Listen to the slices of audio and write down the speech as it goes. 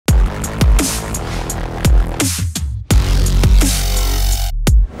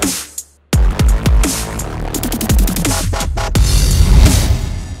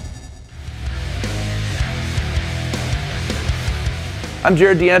I'm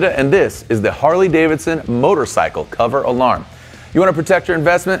Jared Deanda, and this is the Harley-Davidson Motorcycle Cover Alarm. You want to protect your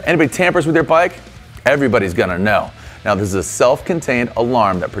investment? Anybody tampers with your bike? Everybody's gonna know. Now, this is a self-contained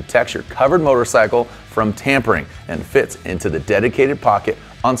alarm that protects your covered motorcycle from tampering and fits into the dedicated pocket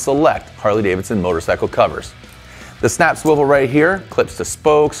on select Harley-Davidson motorcycle covers. The snap swivel right here clips to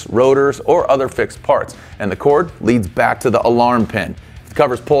spokes, rotors, or other fixed parts, and the cord leads back to the alarm pin. If the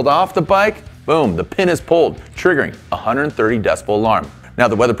cover's pulled off the bike, boom, the pin is pulled, triggering a 130 decibel alarm. Now,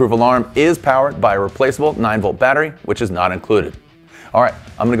 the weatherproof alarm is powered by a replaceable 9-volt battery, which is not included. All right,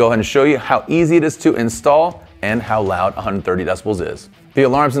 I'm gonna go ahead and show you how easy it is to install and how loud 130 decibels is. The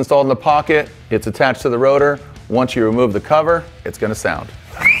alarm's installed in the pocket, it's attached to the rotor. Once you remove the cover, it's gonna sound.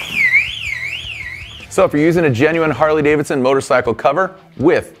 So if you're using a genuine Harley-Davidson motorcycle cover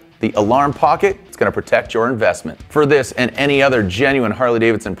with the alarm pocket, it's going to protect your investment. For this and any other genuine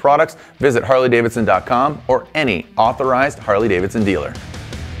Harley-Davidson products, visit harleydavidson.com or any authorized Harley-Davidson dealer.